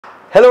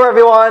Hello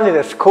everyone,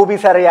 this is Kobe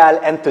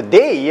Sarial, and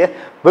today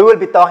we will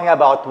be talking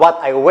about what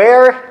I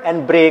wear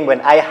and bring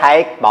when I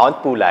hike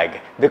Mount Pulag,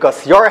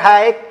 because your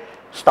hike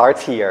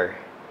starts here.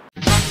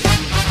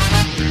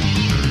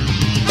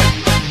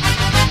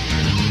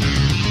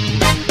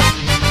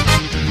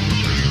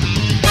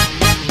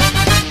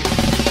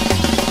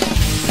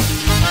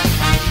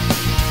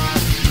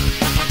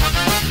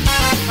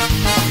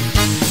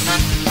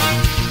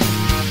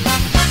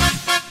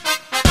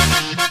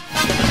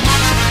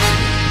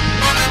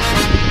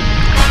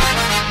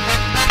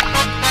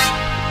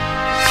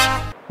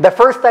 The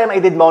first time I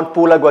did Mount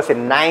Pulag was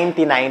in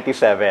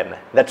 1997.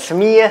 That's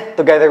me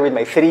together with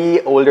my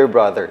 3 older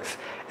brothers.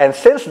 And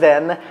since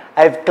then,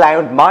 I've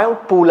climbed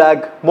Mount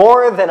Pulag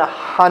more than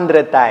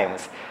 100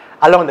 times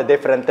along the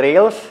different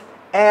trails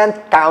and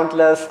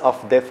countless of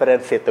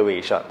different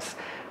situations.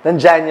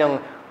 Nandyan yung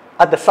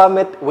at the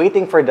summit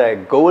waiting for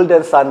the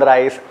golden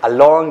sunrise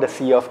along the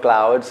sea of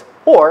clouds,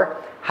 or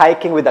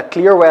hiking with the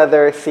clear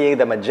weather, seeing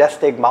the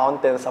majestic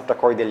mountains of the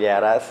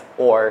Cordilleras,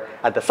 or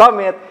at the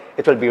summit,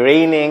 it will be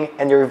raining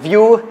and your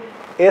view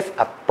is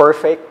a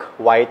perfect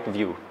white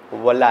view.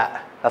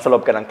 Wala. Nasa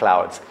loob ka ng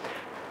clouds.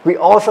 We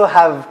also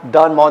have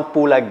done Mount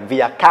Pulag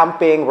via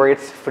camping where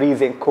it's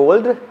freezing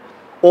cold,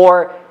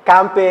 or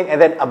camping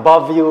and then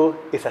above you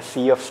is a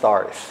sea of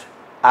stars.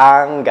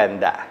 Ang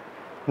ganda.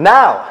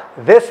 Now,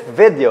 this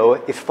video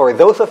is for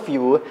those of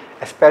you,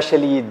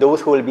 especially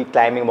those who will be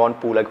climbing Mount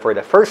Pulag for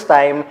the first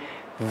time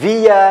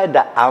via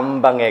the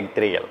Ambangeg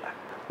Trail.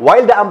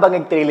 While the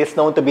Ambangeg Trail is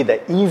known to be the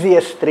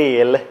easiest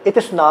trail, it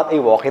is not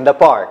a walk in the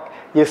park.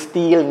 You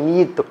still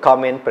need to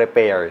come in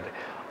prepared.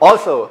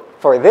 Also,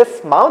 for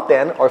this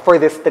mountain or for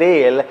this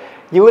trail,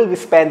 you will be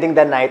spending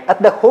the night at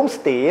the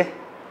homestay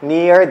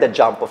near the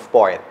jump-off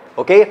point.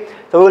 Okay?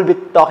 So we'll be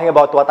talking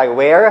about what I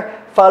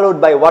wear, followed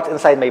by what's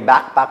inside my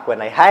backpack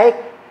when I hike,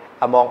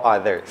 among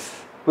others.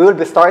 We will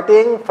be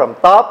starting from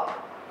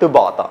top to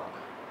bottom.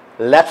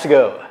 Let's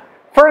go!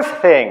 First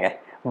thing,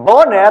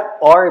 bonnet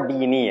or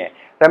beanie.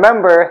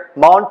 Remember,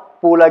 Mount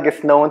Pulag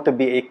is known to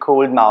be a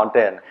cold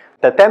mountain.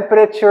 The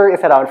temperature is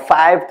around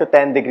 5 to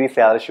 10 degrees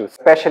Celsius,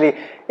 especially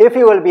if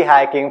you will be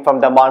hiking from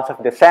the months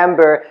of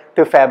December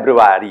to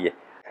February.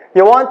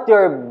 You want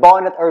your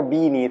bonnet or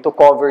beanie to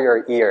cover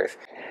your ears.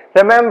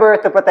 Remember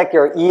to protect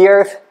your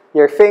ears,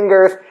 your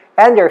fingers,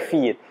 and your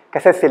feet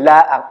kasi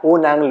sila ang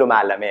unang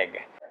lumalamig.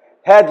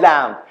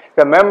 Headlamp.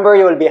 Remember,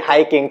 you will be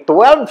hiking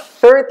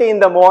 12:30 in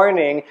the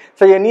morning,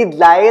 so you need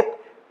light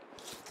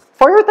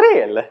for your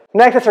trail.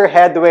 Next is your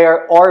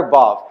headwear or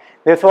buff.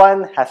 This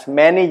one has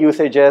many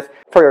usages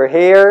for your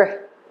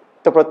hair,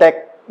 to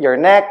protect your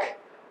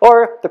neck,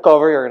 or to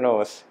cover your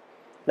nose.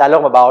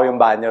 Lalong mabaho yung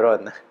banyo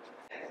ron.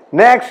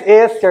 Next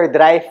is your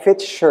dry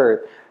fit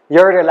shirt.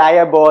 Your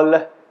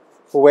reliable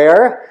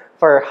wear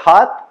for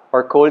hot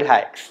or cold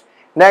hikes.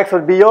 Next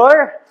would be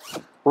your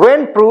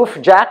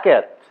windproof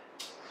jacket.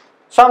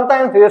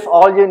 Sometimes this is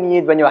all you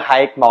need when you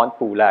hike Mount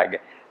Pulag.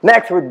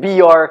 Next would be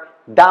your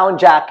down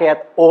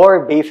jacket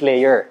or base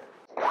layer.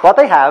 What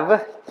I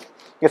have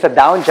is a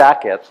down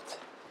jacket.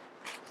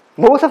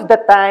 Most of the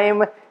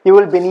time, you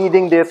will be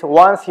needing this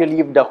once you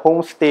leave the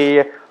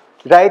homestay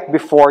right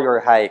before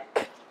your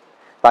hike.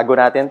 Bago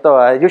natin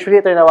to, usually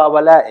ito yung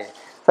nawawala eh.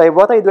 So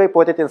what I do, I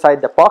put it inside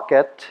the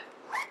pocket,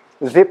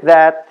 zip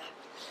that,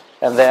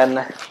 and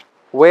then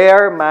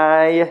wear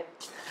my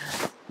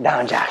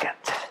down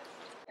jacket.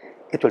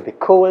 It will be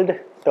cold,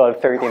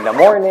 12:30 in the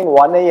morning,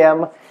 1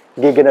 a.m.,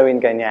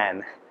 giganawin ka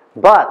niyan.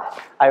 But,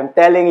 I'm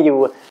telling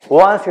you,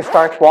 once you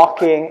start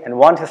walking and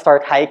once you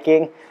start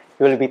hiking,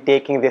 you will be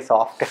taking this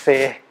off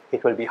kasi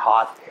it will be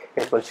hot,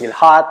 it will feel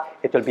hot,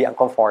 it will be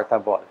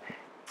uncomfortable.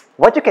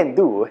 What you can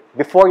do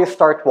before you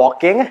start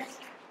walking,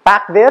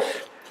 pack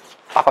this,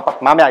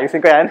 mamaya, ayusin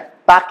ko yan,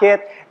 pack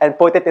it and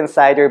put it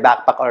inside your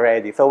backpack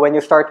already. So when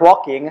you start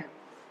walking,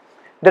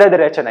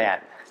 dire-diretso na yan.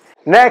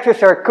 Next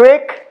is your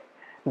quick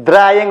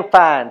drying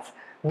pants.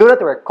 Do not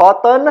wear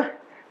cotton,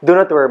 do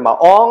not wear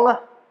maong,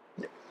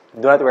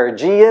 do not wear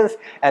jeans,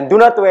 and do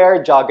not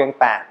wear jogging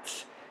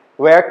pants.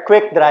 Wear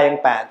quick drying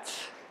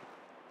pants.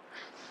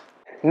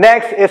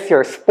 Next is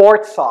your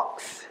sports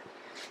socks.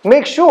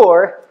 Make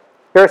sure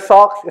your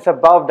socks is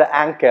above the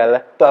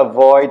ankle to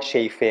avoid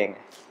chafing.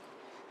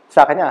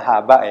 Sa akin yan,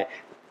 haba eh.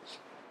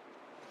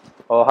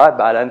 Oh,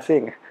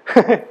 balancing.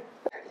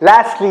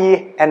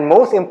 Lastly, and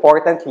most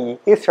importantly,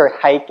 is your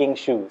hiking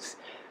shoes.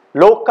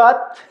 Low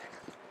cut,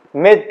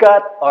 mid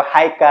cut, or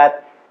high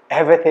cut,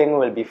 everything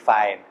will be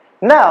fine.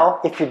 Now,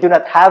 if you do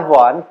not have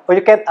one, or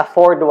you can't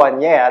afford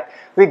one yet,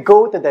 we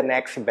go to the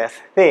next best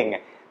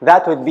thing.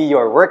 That would be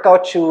your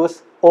workout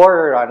shoes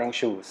or running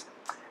shoes.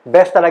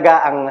 Best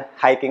talaga ang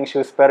hiking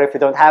shoes, pero if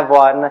you don't have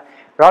one,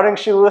 running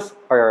shoes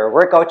or your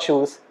workout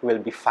shoes will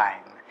be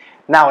fine.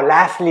 Now,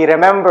 lastly,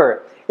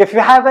 remember, if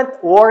you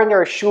haven't worn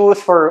your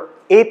shoes for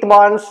 8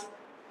 months,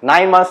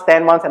 9 months,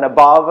 10 months, and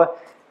above,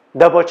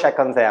 double check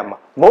on them.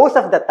 Most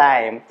of the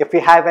time, if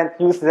you haven't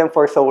used them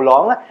for so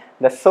long,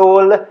 the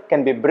sole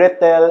can be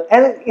brittle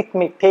and it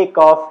may take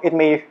off, it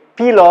may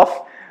peel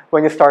off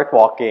when you start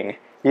walking.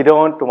 You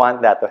don't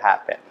want that to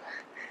happen.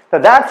 So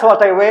that's what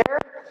I wear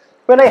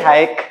when I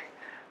hike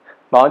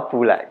Mount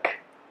Pulag.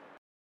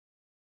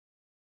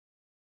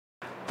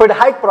 For the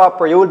hike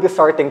proper, you will be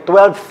starting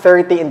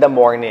 12:30 in the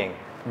morning,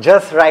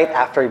 just right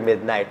after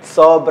midnight.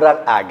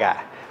 Sobrang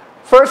aga.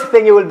 First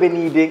thing you will be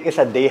needing is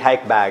a day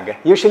hike bag.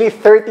 Usually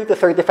 30 to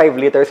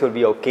 35 liters will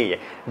be okay.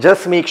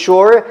 Just make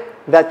sure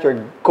that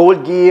your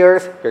cold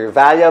gears, your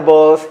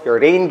valuables, your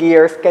rain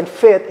gears can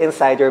fit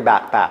inside your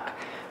backpack.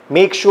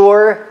 Make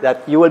sure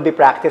that you will be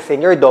practicing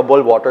your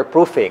double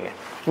waterproofing.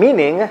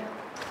 Meaning,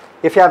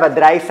 if you have a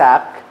dry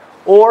sack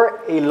or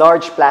a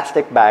large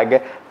plastic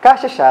bag,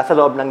 kasya siya sa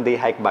loob ng day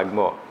hike bag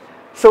mo.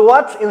 So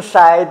what's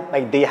inside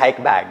my day hike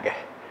bag?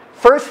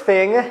 First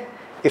thing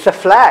is a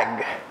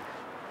flag.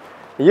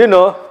 You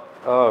know,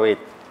 oh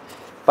wait,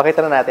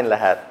 pakita na natin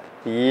lahat.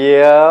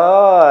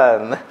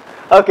 Yan.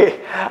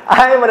 Okay,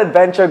 I'm an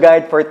adventure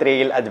guide for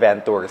trail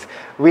adventures.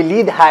 We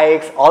lead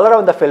hikes all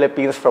around the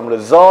Philippines from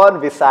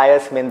Luzon,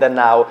 Visayas,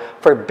 Mindanao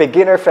for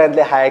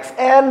beginner-friendly hikes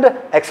and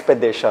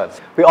expeditions.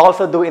 We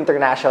also do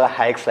international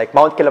hikes like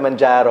Mount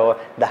Kilimanjaro,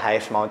 the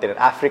highest mountain in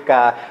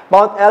Africa,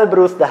 Mount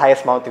Elbrus, the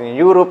highest mountain in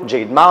Europe,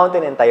 Jade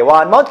Mountain in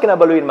Taiwan, Mount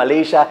Kinabalu in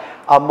Malaysia,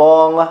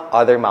 among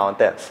other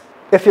mountains.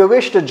 If you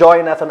wish to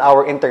join us on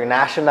our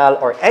international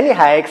or any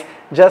hikes,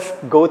 just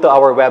go to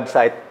our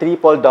website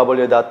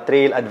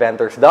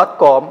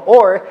www.trailadventures.com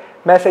or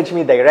message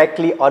me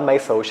directly on my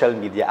social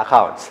media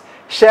accounts.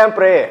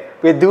 Syempre,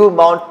 we do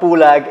Mt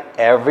Pulag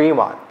every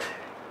month.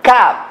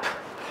 Cap!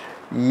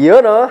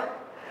 You know,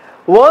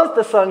 once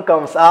the sun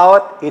comes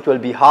out, it will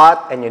be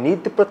hot and you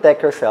need to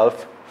protect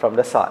yourself from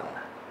the sun.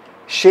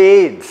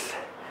 Shades.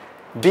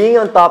 Being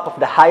on top of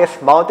the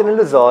highest mountain in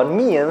Luzon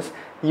means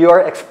you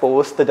are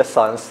exposed to the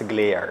sun's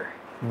glare.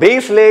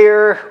 Base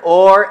layer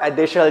or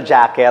additional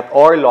jacket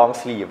or long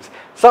sleeves.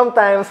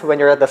 Sometimes when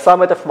you're at the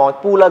summit of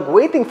Mt Pulag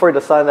waiting for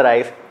the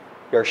sunrise,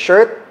 your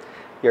shirt,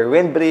 your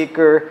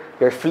windbreaker,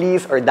 your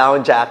fleece or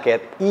down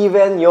jacket,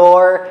 even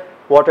your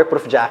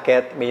waterproof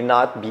jacket may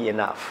not be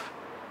enough.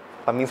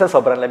 Paminsan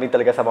sobrang lamig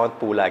talaga sa Mt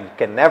Pulag.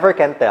 You never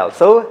can tell.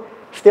 So,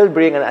 still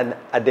bring an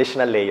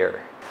additional layer.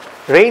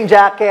 Rain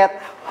jacket,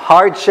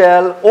 hard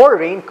shell, or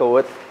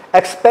raincoat.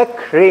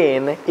 Expect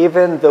rain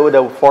even though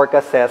the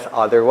forecast says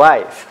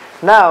otherwise.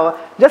 Now,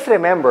 just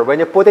remember, when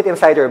you put it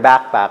inside your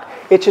backpack,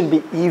 it should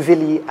be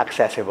easily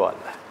accessible.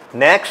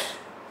 Next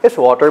is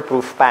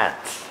waterproof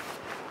pants.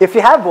 If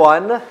you have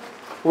one,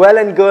 well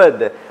and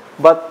good.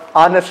 But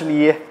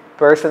honestly,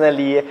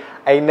 personally,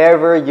 I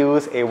never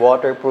use a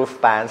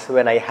waterproof pants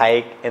when I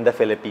hike in the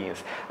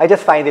Philippines. I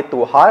just find it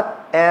too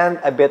hot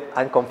and a bit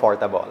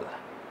uncomfortable.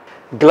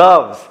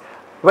 Gloves.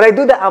 When I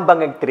do the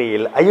Ambangeg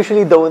trail, I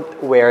usually don't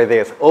wear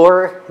this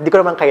or di ko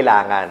naman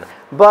kailangan.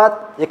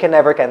 But you can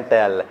never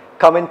tell.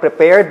 Come in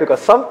prepared because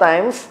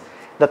sometimes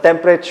the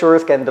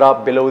temperatures can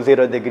drop below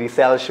 0 degrees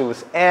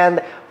Celsius.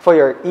 And for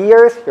your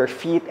ears, your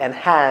feet, and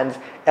hands,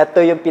 ito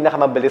yung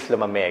pinakamabilis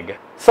lumamig.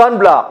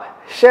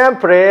 Sunblock.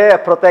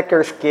 Syempre, protect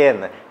your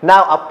skin.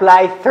 Now,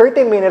 apply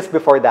 30 minutes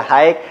before the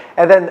hike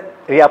and then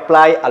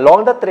reapply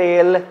along the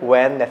trail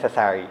when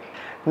necessary.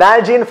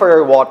 Nalgene for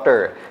your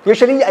water.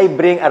 Usually, I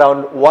bring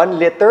around 1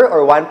 liter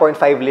or 1.5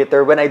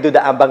 liter when I do the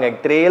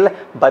Ambangeg trail,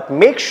 but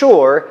make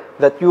sure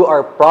that you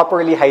are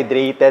properly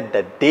hydrated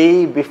the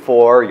day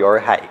before your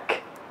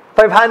hike.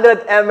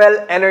 500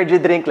 ml energy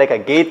drink like a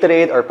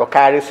Gatorade or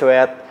Pocari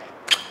Sweat.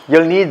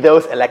 You'll need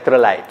those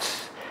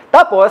electrolytes.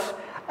 Tapos,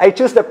 I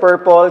choose the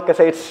purple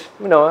kasi it's,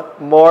 you know,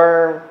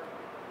 more,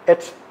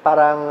 it's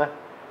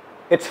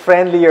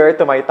friendlier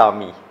to my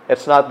tummy.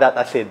 It's not that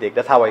acidic.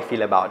 That's how I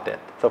feel about it.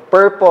 So,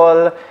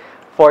 purple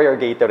for your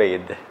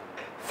Gatorade.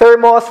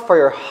 Thermos for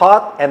your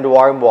hot and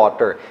warm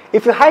water.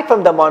 If you hike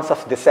from the months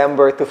of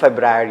December to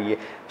February,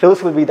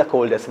 those will be the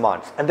coldest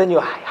months. And then you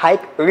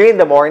hike early in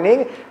the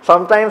morning,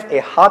 sometimes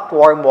a hot,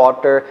 warm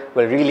water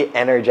will really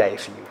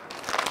energize you.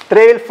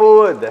 Trail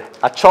food.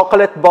 A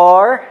chocolate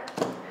bar,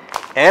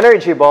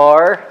 energy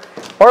bar,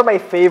 or my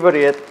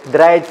favorite,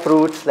 dried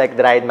fruits like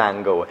dried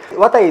mango.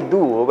 What I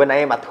do when I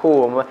am at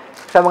home,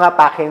 sa mga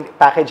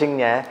packaging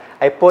niya,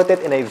 I put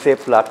it in a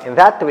Ziploc. In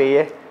that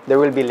way, there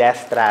will be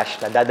less trash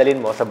na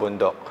dadalhin mo sa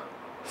bundok.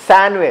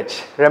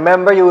 Sandwich.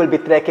 Remember, you will be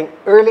trekking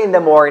early in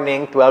the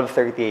morning,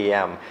 12:30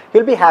 a.m.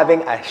 You'll be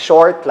having a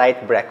short,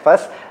 light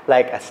breakfast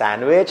like a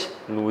sandwich,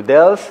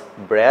 noodles,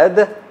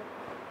 bread,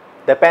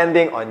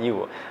 depending on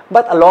you.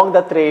 But along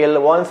the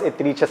trail, once it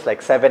reaches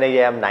like 7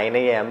 a.m., 9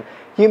 a.m.,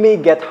 you may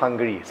get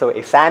hungry. So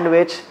a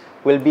sandwich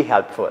will be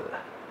helpful.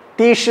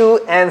 Tissue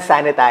and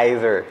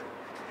sanitizer.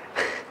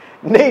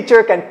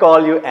 Nature can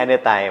call you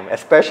anytime,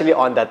 especially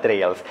on the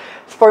trails.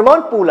 For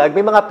Mt Pulag, may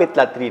mga pit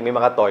latrine, may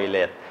mga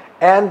toilet.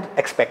 And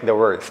expect the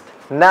worst.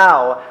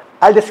 Now,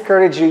 I'll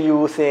discourage you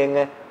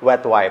using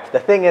wet wipes.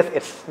 The thing is,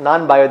 it's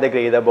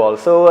non-biodegradable.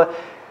 So,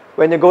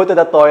 when you go to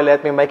the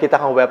toilet, may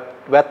makita kang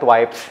wet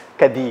wipes,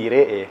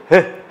 kadiri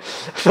eh.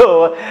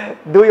 So,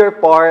 do your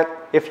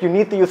part. If you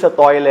need to use a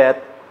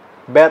toilet,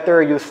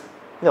 better use,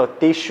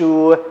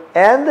 tissue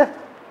and,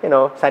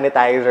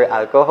 sanitizer,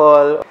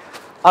 alcohol.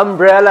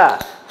 Umbrella.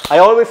 I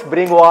always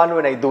bring one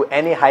when I do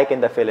any hike in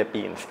the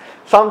Philippines.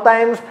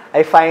 Sometimes,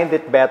 I find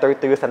it better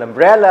to use an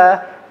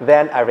umbrella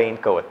than a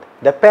raincoat,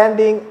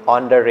 depending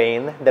on the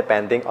rain,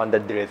 depending on the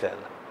drizzle.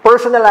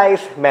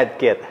 Personalized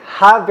medkit.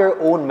 Have your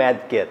own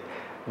medkit.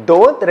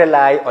 Don't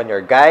rely on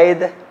your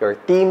guide, your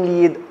team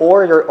lead,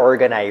 or your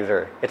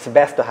organizer. It's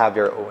best to have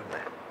your own.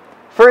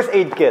 First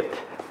aid kit.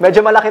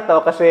 Medyo malaki to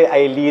kasi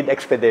I lead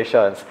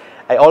expeditions.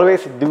 I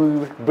always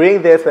do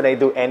bring this when I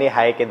do any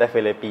hike in the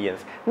Philippines.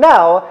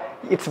 Now,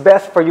 it's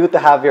best for you to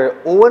have your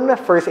own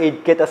first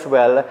aid kit as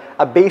well.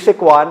 A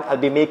basic one. I'll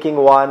be making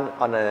one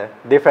on a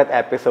different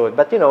episode.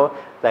 But you know,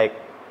 like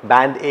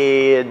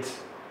band-aids,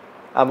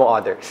 among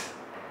others.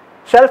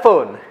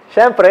 Cellphone.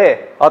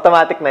 Syempre,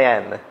 automatic na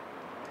yan.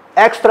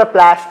 Extra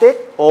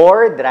plastic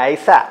or dry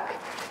sack.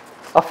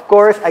 Of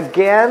course,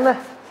 again,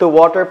 to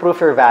waterproof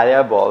your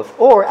valuables.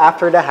 Or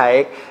after the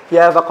hike, you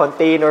have a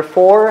container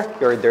for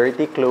your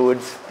dirty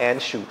clothes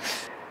and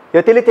shoes.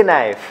 Utility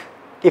knife.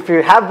 If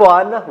you have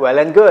one, well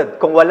and good.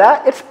 Kung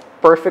wala, it's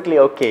perfectly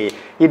okay.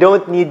 You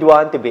don't need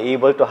one to be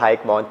able to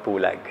hike Mt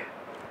Pulag.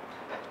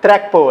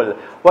 Trek pole.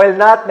 While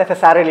not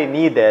necessarily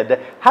needed,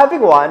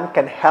 having one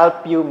can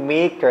help you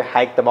make your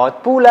hike to Mt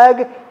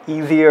Pulag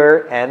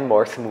easier and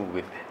more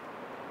smooth.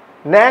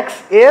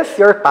 Next is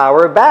your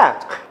power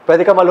bank.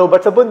 Pwede ka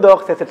malobot sa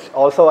bundok since it's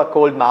also a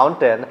cold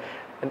mountain.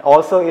 And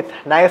also, it's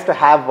nice to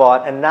have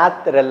one and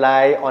not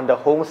rely on the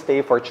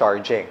homestay for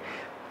charging.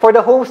 For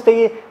the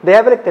homestay, they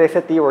have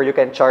electricity where you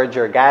can charge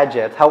your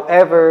gadgets.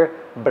 However,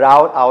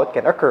 brownout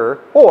can occur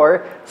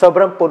or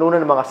sobrang puno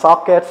na ng mga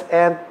sockets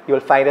and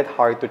you'll find it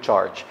hard to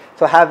charge.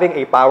 So having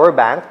a power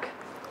bank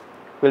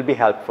will be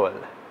helpful.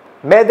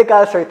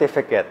 Medical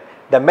certificate.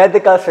 The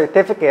medical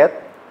certificate,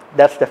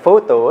 that's the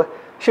photo,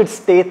 should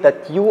state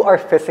that you are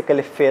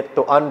physically fit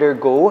to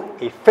undergo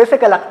a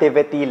physical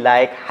activity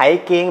like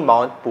hiking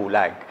Mt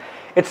Pulag.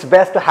 It's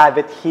best to have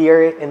it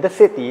here in the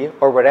city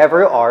or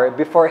wherever you are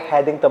before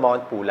heading to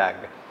Mt Pulag.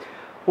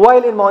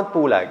 While in Mt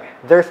Pulag,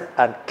 there's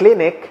a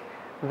clinic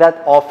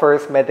that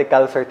offers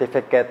medical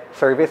certificate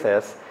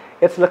services.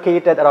 It's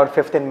located around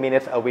 15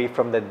 minutes away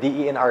from the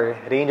DENR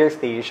Ranger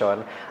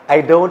Station. I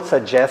don't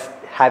suggest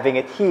having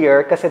it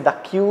here kasi the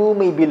queue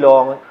may be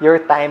long, your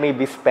time may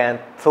be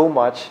spent so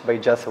much by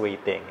just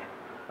waiting.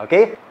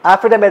 Okay?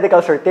 After the medical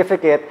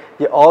certificate,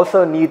 you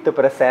also need to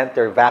present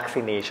your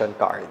vaccination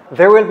card.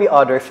 There will be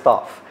other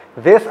stuff.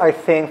 These are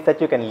things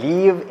that you can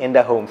leave in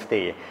the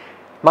homestay.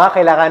 Mga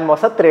kailangan mo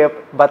sa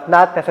trip, but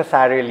not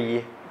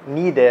necessarily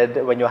needed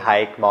when you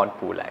hike Mt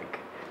Pulag.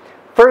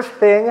 First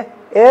thing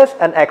is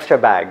an extra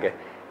bag.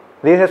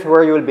 This is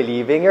where you will be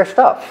leaving your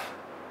stuff.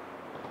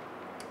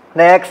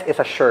 Next is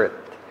a shirt.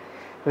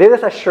 This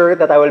is a shirt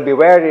that I will be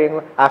wearing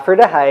after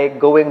the hike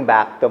going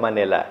back to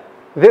Manila.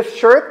 This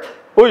shirt,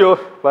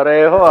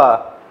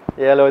 pareho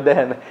yellow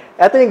din.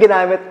 Ito yung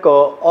ginamit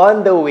ko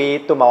on the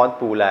way to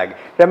Mt Pulag.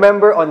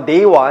 Remember, on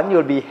day 1,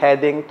 you'll be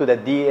heading to the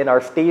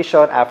DNR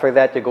station. After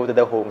that, you go to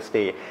the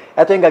homestay.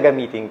 Ito yung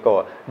gagamitin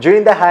ko.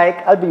 During the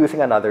hike, I'll be using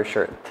another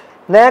shirt.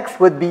 Next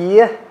would be,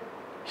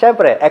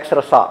 syempre,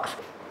 extra socks.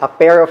 A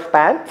pair of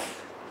pants.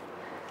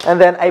 And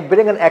then, I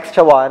bring an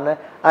extra one,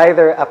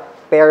 either a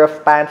pair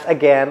of pants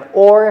again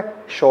or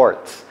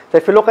shorts. So,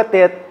 if you look at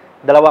it,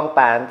 dalawang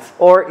pants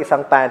or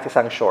isang pants,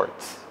 isang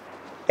shorts.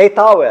 A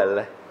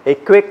towel. A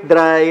quick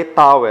dry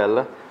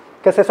towel.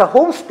 Kasi sa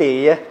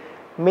homestay,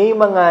 may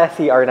mga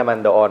CR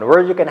naman doon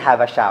where you can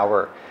have a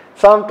shower.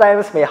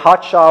 Sometimes may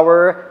hot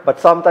shower,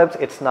 but sometimes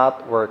it's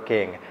not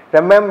working.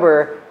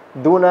 Remember,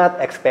 do not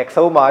expect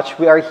so much.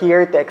 We are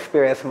here to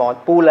experience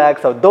Mt Pulag,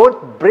 so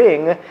don't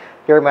bring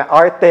your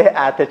maarte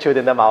attitude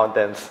in the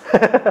mountains.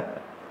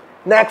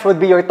 Next would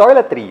be your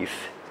toiletries.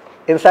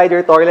 Inside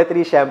your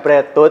toiletries,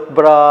 syempre,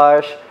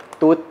 toothbrush,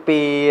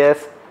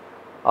 toothpaste,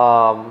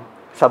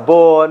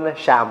 sabon,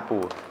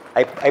 shampoo.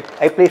 I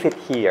place it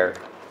here.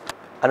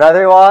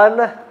 Another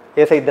one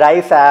is a dry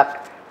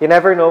sack. You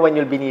never know when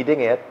you'll be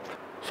needing it.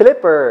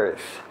 Slippers.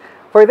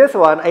 For this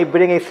one, I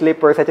bring a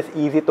slipper that is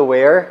easy to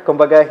wear.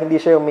 Kumbaga, hindi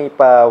siya yung may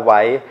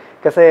pa-Y.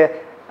 Kasi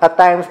at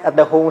times, at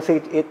the homestay,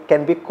 it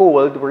can be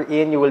cold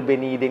wherein you will be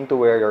needing to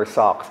wear your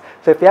socks.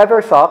 So if you have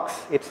your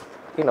socks, it's,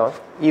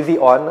 easy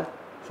on.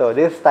 So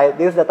this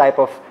is the type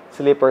of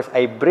slippers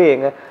I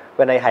bring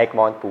when I hike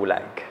Mt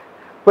Pulag.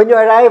 When you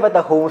arrive at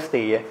the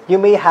homestay, you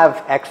may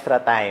have extra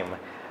time.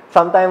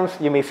 Sometimes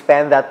you may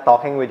spend that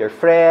talking with your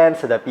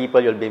friends, the people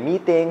you'll be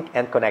meeting,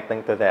 and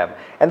connecting to them.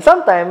 And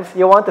sometimes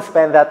you want to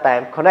spend that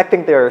time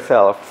connecting to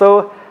yourself.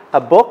 So a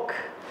book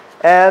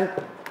and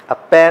a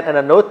pen and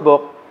a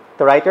notebook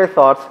to write your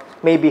thoughts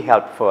may be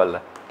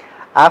helpful.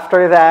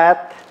 After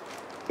that,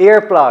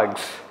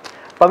 earplugs.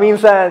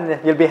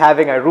 Paminsan, you'll be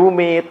having a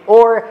roommate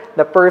or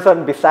the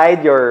person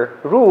beside your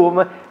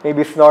room may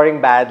be snoring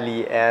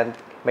badly and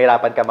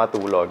mahirapan ka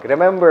matulog.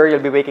 Remember,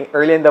 you'll be waking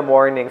early in the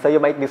morning, so you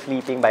might be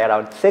sleeping by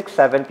around 6,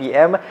 7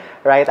 p.m.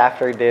 right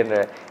after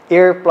dinner.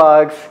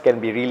 Earplugs can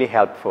be really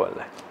helpful.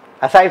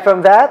 Aside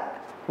from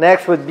that,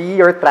 next would be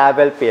your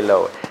travel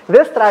pillow.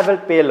 This travel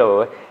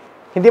pillow,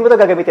 hindi mo ito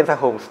gagamitin sa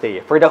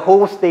homestay. For the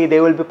homestay,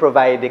 they will be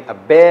providing a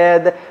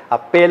bed, a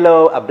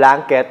pillow, a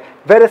blanket.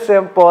 Very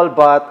simple,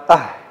 but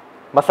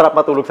Masarap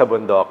matulog sa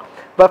bundok.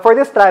 But for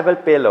this travel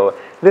pillow,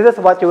 this is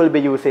what you will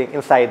be using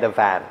inside the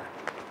van.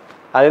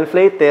 I'll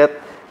inflate it,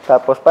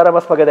 tapos para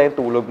mas maganda yung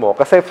tulog mo.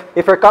 Kasi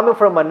if you're coming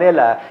from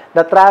Manila,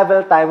 the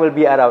travel time will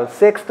be around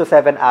 6 to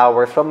 7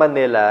 hours from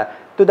Manila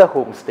to the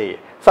homestay.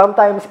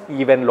 Sometimes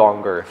even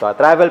longer. So a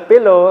travel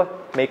pillow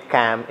may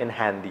come in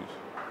handy.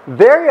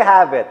 There you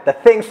have it, the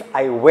things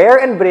I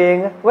wear and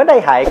bring when I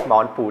hike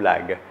Mt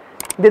Pulag.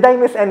 Did I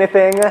miss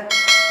anything?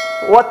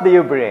 What do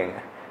you bring?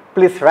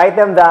 Please write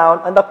them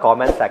down in the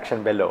comment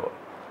section below.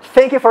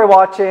 Thank you for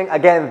watching.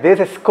 Again, this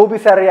is Kobe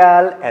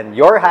Serial and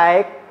your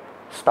hike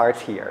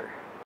starts here.